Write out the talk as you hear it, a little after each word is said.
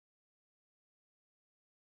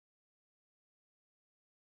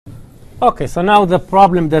OK, so now the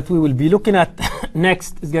problem that we will be looking at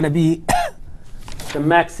next is going to be the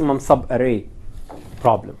maximum subarray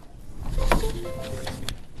problem.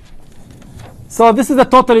 So this is a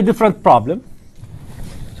totally different problem.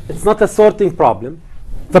 It's not a sorting problem.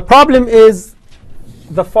 The problem is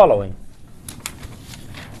the following.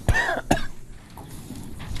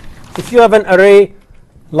 If you have an array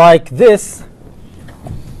like this,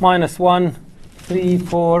 minus 1, 3,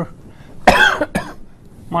 4,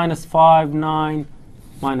 minus 5, 9,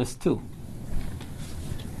 minus 2.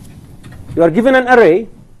 You are given an array,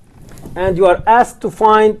 and you are asked to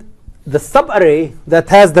find the subarray that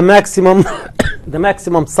has the maximum, the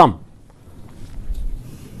maximum sum.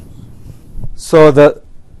 So the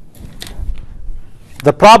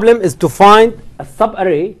problem is to find a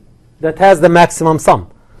subarray that has the maximum sum.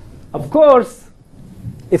 Of course,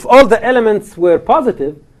 if all the elements were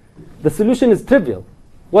positive, the solution is trivial.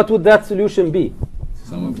 What would that solution be?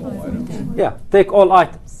 Sum of all items. Yeah, take all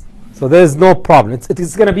items. So there is no problem. It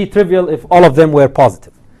is going to be trivial if all of them were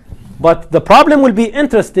positive. But the problem will be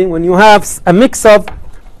interesting when you have a mix of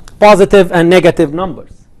positive and negative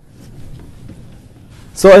numbers.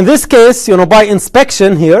 So in this case, by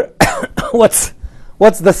inspection here, what's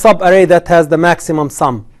the subarray that has the maximum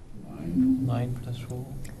sum? 9 plus 4.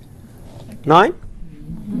 9?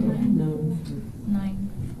 No.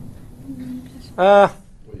 9.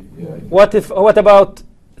 What about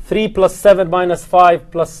 3 plus 7 minus 5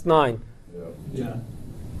 plus 9? Yeah.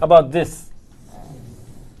 About this?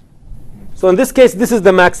 So in this case, this is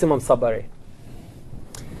the maximum subarray.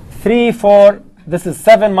 3, 4, this is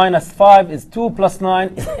 7 minus 5 is 2 plus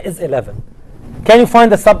 9 is 11. Can you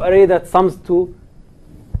find the subarray that sums to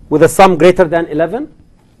with a sum greater than 11?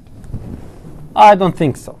 I don't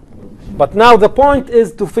think so. But now the point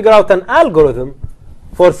is to figure out an algorithm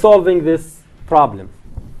for solving this problem.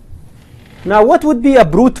 Now, what would be a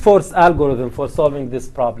brute force algorithm for solving this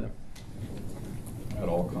problem? At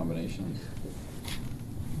all combinations.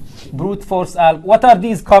 Brute force what are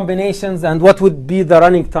these combinations, and what would be the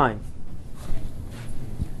running time?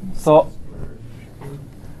 So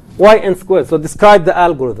yn squared. So describe the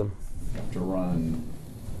algorithm. You have to run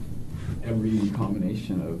every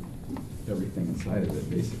combination of everything inside of it,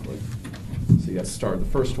 basically. So you have to start the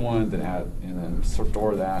first one, then add, and then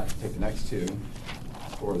store that, take the next 2,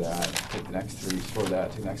 store that, take the next 3, store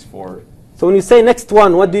that, take the next 4. So when you say next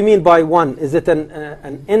one, what do you mean by 1? Is it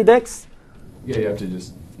an index? Yeah, you have to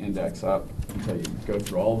just index up until you go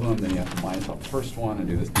through all of them. Then you have to minus off the first one and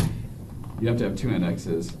do this. You have to have 2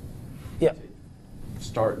 indexes. Yeah.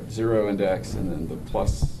 Start 0 index and then the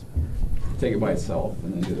plus, take it by itself,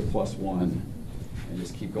 and then do the plus 1, and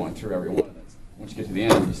just keep going through every one. Once you get to the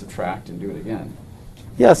end, you subtract and do it again.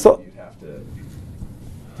 Yeah. So you'd have to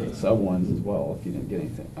take sub ones as well if you didn't get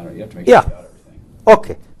anything. I don't know. You have to make yeah. sure you got everything.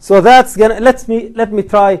 Okay. So that's gonna let me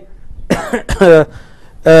try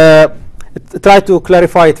try to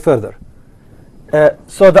clarify it further.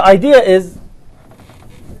 So the idea is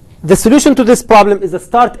the solution to this problem is a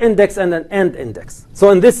start index and an end index. So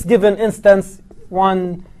in this given instance,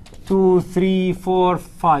 1, 2, 3, 4,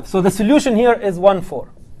 5. So the solution here is 1, 4.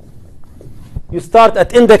 You start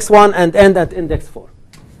at index 1 and end at index 4.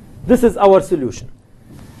 This is our solution.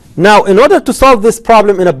 Now, in order to solve this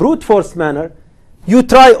problem in a brute force manner, you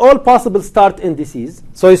try all possible start indices.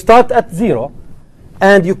 So you start at 0,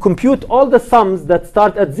 and you compute all the sums that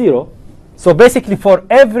start at 0. So basically, for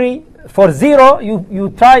 0,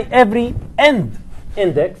 you try every end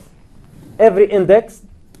index,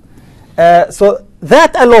 so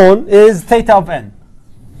that alone is theta of n.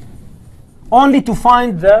 Only to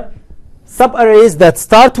find the subarrays that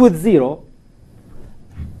start with 0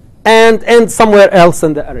 and end somewhere else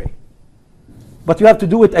in the array. But you have to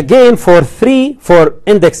do it again for 3, for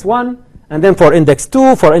index 1, and then for index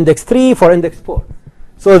 2, for index 3, for index 4.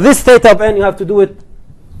 So this theta of n, you have to do it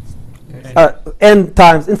n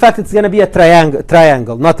times. In fact, it's going to be a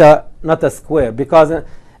triangle, not a square, because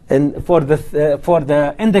for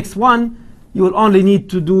the index 1, you will only need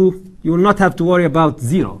to do, you will not have to worry about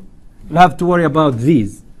 0. You'll have to worry about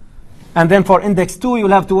these. And then for index 2, you'll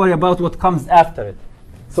have to worry about what comes after it.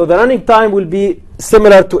 So the running time will be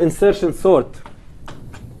similar to insertion sort,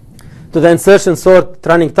 to the insertion sort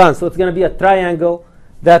running time. So it's going to be a triangle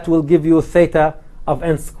that will give you theta of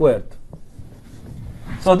n squared.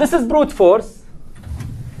 So this is brute force,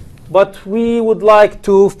 but we would like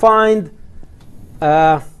to find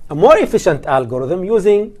a more efficient algorithm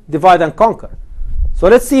using divide and conquer. So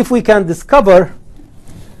let's see if we can discover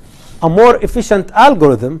a more efficient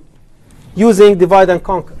algorithm using divide and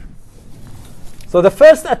conquer. So the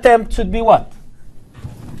first attempt should be what?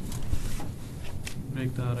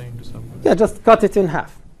 Break the array into subgroups. Yeah, just cut it in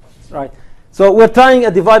half. right? So we're trying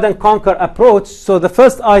a divide and conquer approach. So the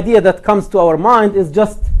first idea that comes to our mind is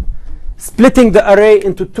just splitting the array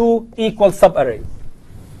into two equal subarrays.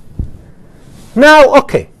 Now,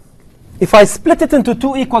 okay, if I split it into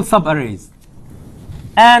two equal subarrays,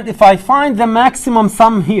 and if I find the maximum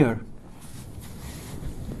sum here,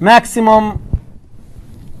 maximum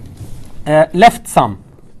left sum,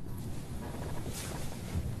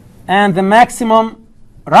 and the maximum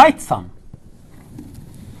right sum,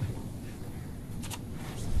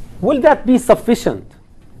 will that be sufficient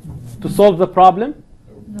to solve the problem?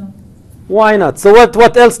 No. Why not? So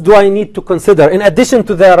what else do I need to consider in addition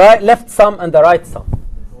to the left sum and the right sum?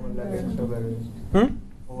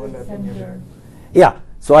 Center. Yeah,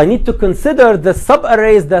 so I need to consider the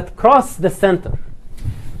subarrays that cross the center.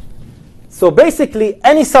 So basically,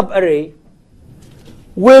 any subarray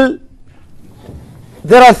will,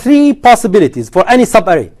 there are three possibilities for any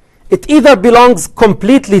subarray. It either belongs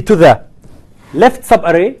completely to the left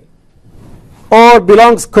subarray, or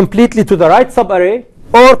belongs completely to the right subarray,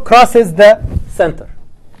 or crosses the center.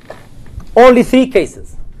 Only three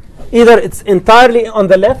cases. Either it's entirely on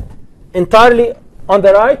the left, entirely on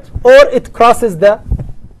the right, or it crosses the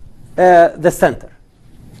center.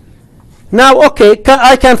 Now, okay,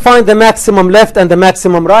 I can find the maximum left and the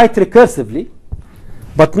maximum right recursively.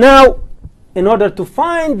 But now, in order to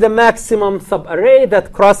find the maximum subarray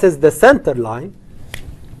that crosses the center line,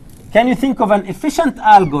 can you think of an efficient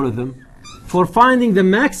algorithm for finding the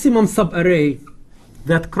maximum subarray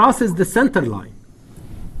that crosses the center line?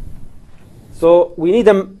 So we need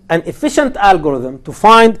an efficient algorithm to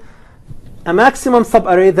find a maximum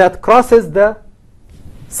subarray that crosses the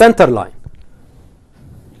center line.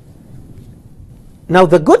 Now,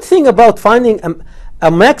 the good thing about finding a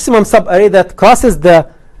maximum subarray that crosses the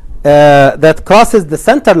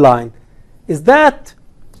center line is that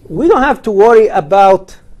we don't have to worry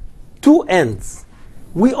about two ends.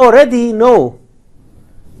 We already know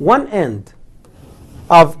one end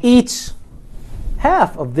of each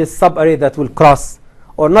half of this subarray that will cross,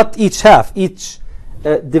 or not each half, each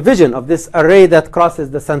division of this array that crosses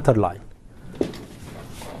the center line.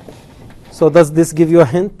 So does this give you a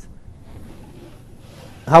hint?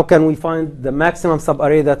 How can we find the maximum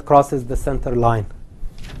subarray that crosses the center line?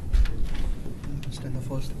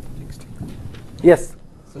 Yes?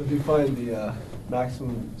 So if you find the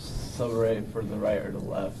maximum subarray for the right or the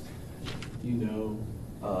left, you know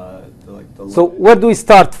the So limit. where do we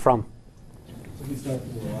start from? So if you start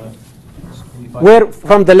from the left, you find Where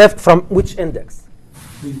from the left, from which index?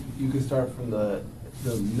 you can start from the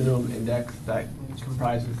minimum index that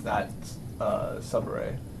comprises that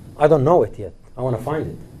subarray. I don't know it yet. I want to find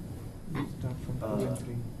it. Uh,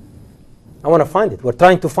 I want to find it. We're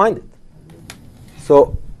trying to find it.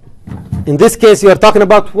 So in this case, you are talking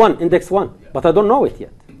about index 1, but I don't know it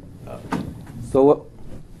yet. So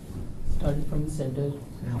Starting from the center.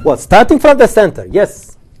 well, starting from the center,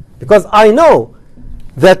 yes. Because I know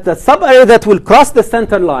that the subarray that will cross the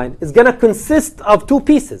center line is going to consist of two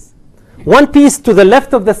pieces. One piece to the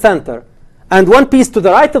left of the center and one piece to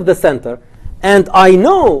the right of the center. And I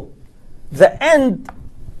know the end,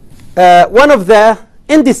 one of the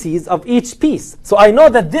indices of each piece. So I know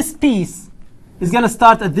that this piece is going to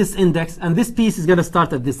start at this index, and this piece is going to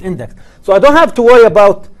start at this index. So I don't have to worry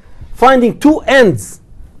about finding two ends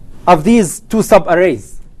of these two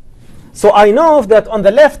subarrays. So I know that on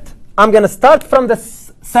the left, I'm going to start from the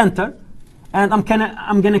center, and I'm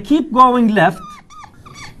going to keep going left,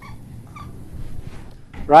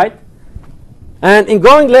 right? And in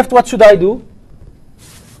going left, what should I do?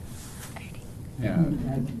 Yeah.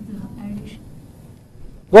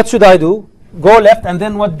 What should I do? Go left, and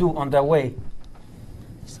then what do on the way?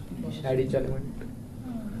 Add each element.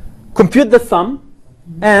 Compute the sum,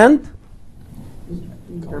 and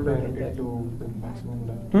Compare it to the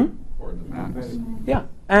maximum. Or the max. yeah,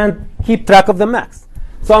 and keep track of the max.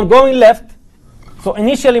 So I'm going left. So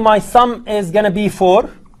initially my sum is going to be 4.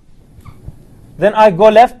 Then I go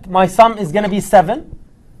left. My sum is going to be 7.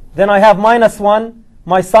 Then I have -1.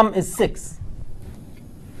 My sum is 6.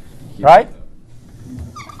 Right?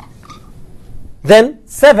 Then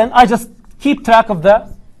 7, I just keep track of the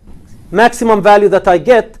maximum value that I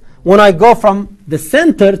get when I go from the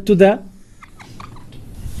center to the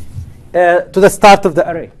start of the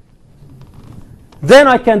array. Then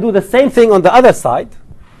I can do the same thing on the other side.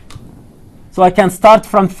 So I can start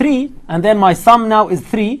from 3, and then my sum now is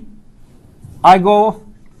 3. I go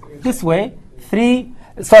this way, 3,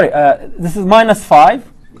 sorry, this is -5.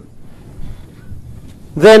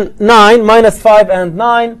 Then 9, -5 and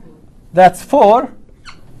 9, that's 4.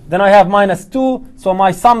 Then I have -2, so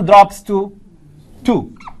my sum drops to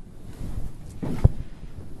 2.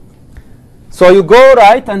 So you go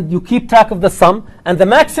right and you keep track of the sum, and the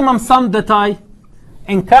maximum sum that I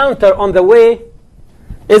encounter on the way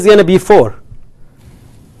is going to be 4.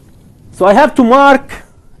 So I have to mark,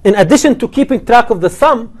 in addition to keeping track of the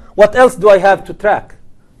sum, what else do I have to track?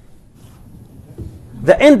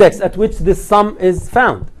 The index at which this sum is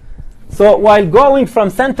found. So while going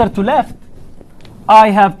from center to left,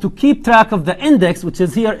 I have to keep track of the index, which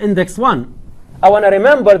is here index 1. I want to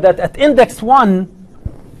remember that at index 1,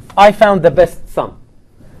 I found the best sum.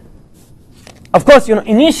 Of course,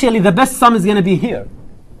 initially the best sum is going to be here,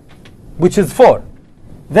 which is 4.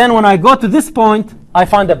 Then when I go to this point, I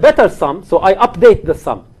find a better sum, so I update the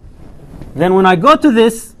sum. Then when I go to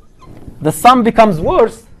this, the sum becomes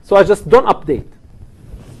worse, so I just don't update.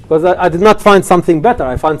 Because I did not find something better.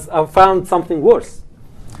 I found something worse.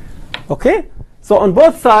 OK? So on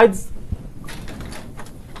both sides,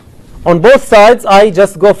 I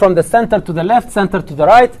just go from the center to the left, center to the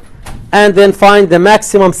right, and then find the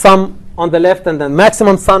maximum sum on the left and the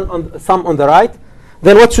maximum sum on the right.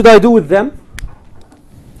 Then what should I do with them?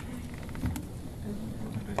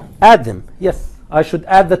 Add them. Yes, I should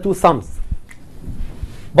add the two sums.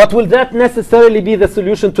 But will that necessarily be the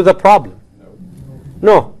solution to the problem?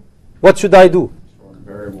 No. What should I do?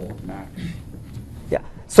 Variable max. Yeah.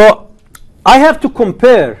 So I have to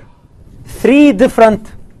compare 3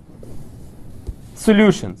 different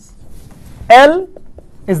solutions. L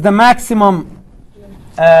is the maximum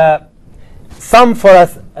sum for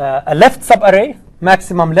a left subarray,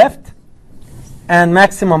 maximum left, and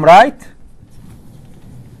maximum right,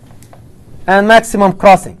 and maximum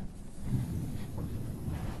crossing.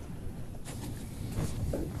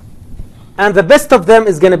 And the best of them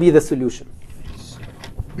is going to be the solution.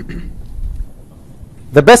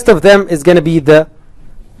 The best of them is going to be the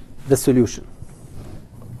solution.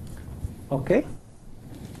 OK?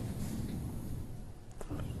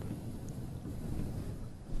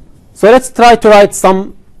 So let's try to write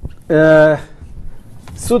some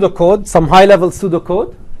pseudocode, some high-level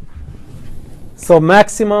pseudocode. So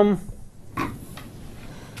maximum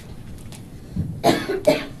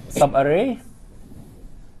subarray,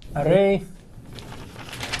 array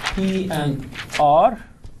P and R.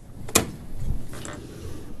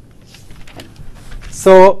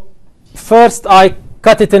 So first I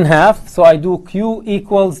cut it in half. So I do Q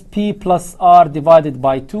equals P plus R divided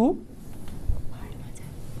by 2.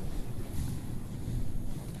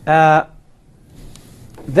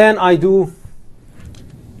 Then I do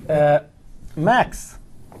max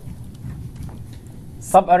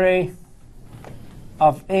subarray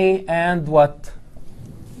of A and what?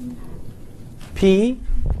 P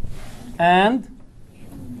and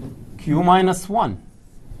Q minus 1.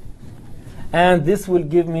 And this will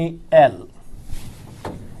give me L.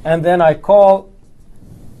 And then I call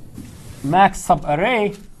max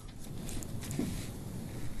subarray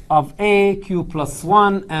of A, Q plus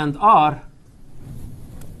 1, and R.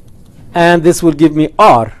 And this will give me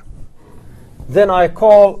R. Then I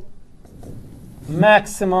call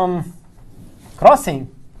maximum crossing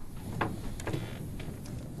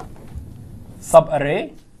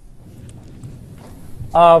subarray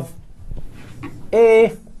of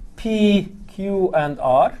A, P, Q, and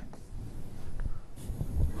R.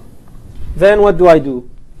 Then what do I do?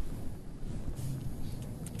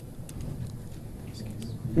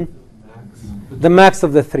 The max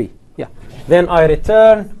of the 3. Yeah. Then I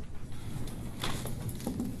return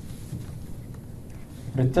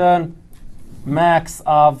max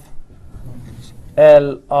of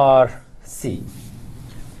LRC.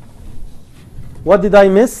 What did I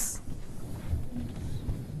miss?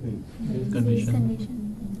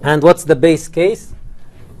 Condition. And what's the base case?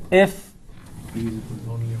 If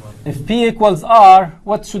P equals R,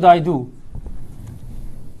 what should I do?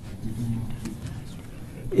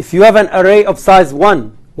 If you have an array of size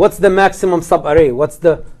 1, what's the maximum subarray? What's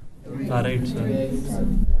the?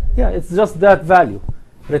 Yeah, it's just that value.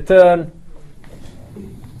 Return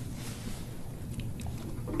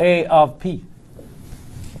A of P.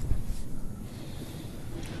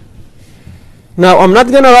 Now, I'm not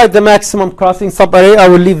going to write the maximum crossing subarray. I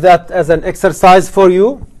will leave that as an exercise for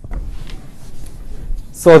you.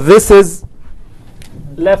 So this is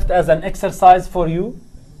left as an exercise for you.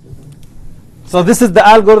 So this is the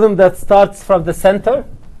algorithm that starts from the center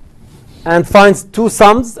and finds 2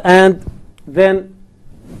 sums and then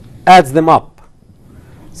adds them up.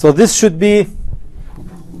 So this should be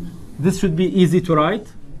easy to write.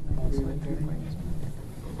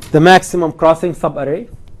 The maximum crossing subarray.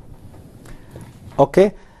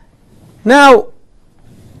 OK. Now,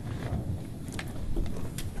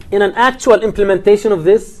 in an actual implementation of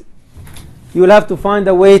this, you will have to find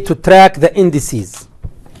a way to track the indices.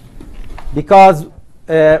 because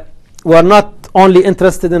we're not only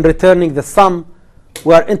interested in returning the sum,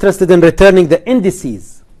 we're interested in returning the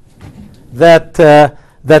indices that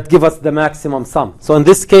that give us the maximum sum. So in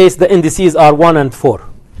this case, the indices are 1 and 4.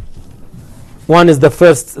 1 is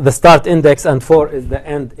the start index, and 4 is the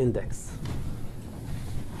end index.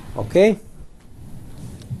 Okay?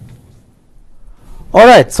 All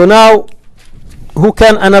right, so now who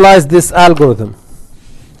can analyze this algorithm?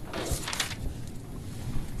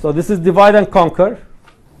 So this is divide and conquer.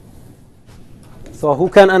 So who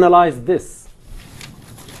can analyze this?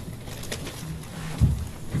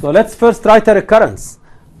 So let's first write a recurrence.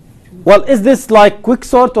 Well, is this like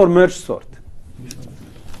quicksort or merge sort?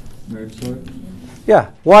 Merge sort. Yeah.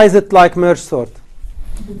 Why is it like merge sort?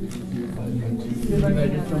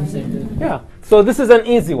 Divided from center. Yeah. So this is an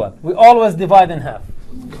easy one. We always divide in half.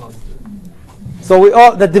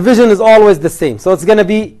 So the division is always the same. So it's going to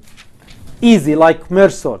be easy like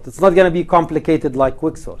merge sort. It's not going to be complicated like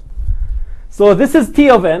quicksort. So this is T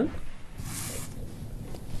of n.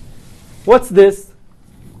 What's this?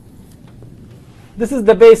 This is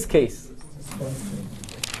the base case.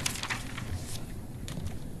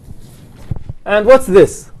 And what's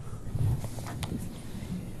this?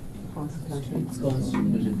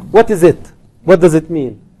 What is it? What does it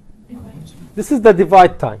mean? This is the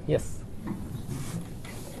divide time. Yes.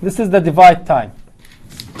 This is the divide time.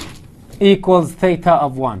 Equals theta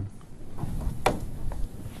of 1.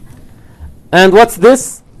 And what's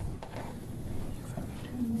this?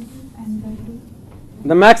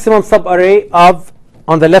 The maximum subarray of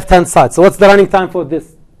on the left-hand side. So what's the running time for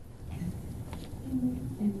this?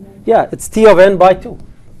 Yeah, it's T of n by 2.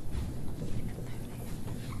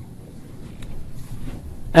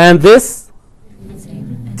 And this?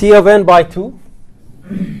 T of n by 2.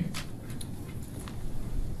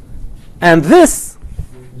 And this?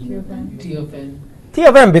 T of n. T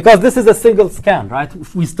of n, because this is a single scan, right?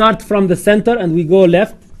 If we start from the center and we go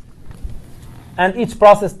left, and each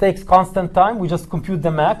process takes constant time, we just compute the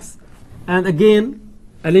max. And again,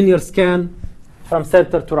 a linear scan from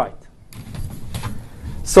center to right.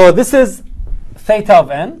 So this is theta of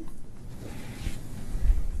n.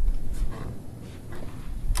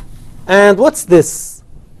 And what's this?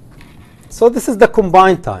 So this is the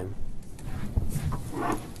combined time.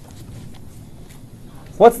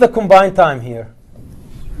 What's the combined time here?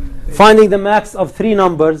 Finding the max of 3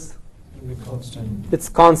 numbers. It's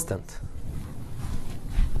constant.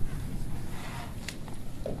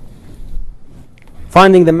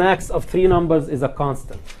 Finding the max of 3 numbers is a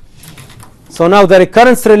constant. So now the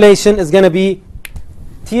recurrence relation is going to be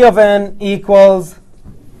T of n equals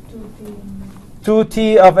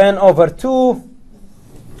 2t of n over 2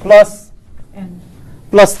 plus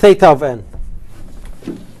theta of n,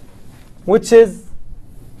 which is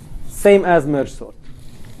same as merge sort.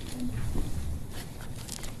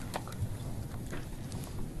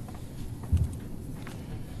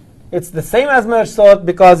 It's the same as merge sort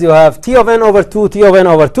because you have T of n over 2, T of n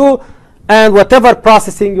over 2, and whatever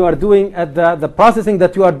processing you are doing at the processing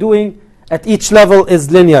that you are doing at each level is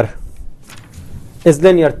linear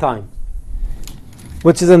time,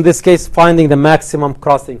 which is in this case finding the maximum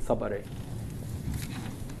crossing subarray.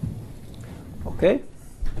 Okay?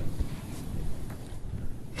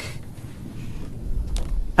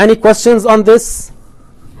 Any questions on this?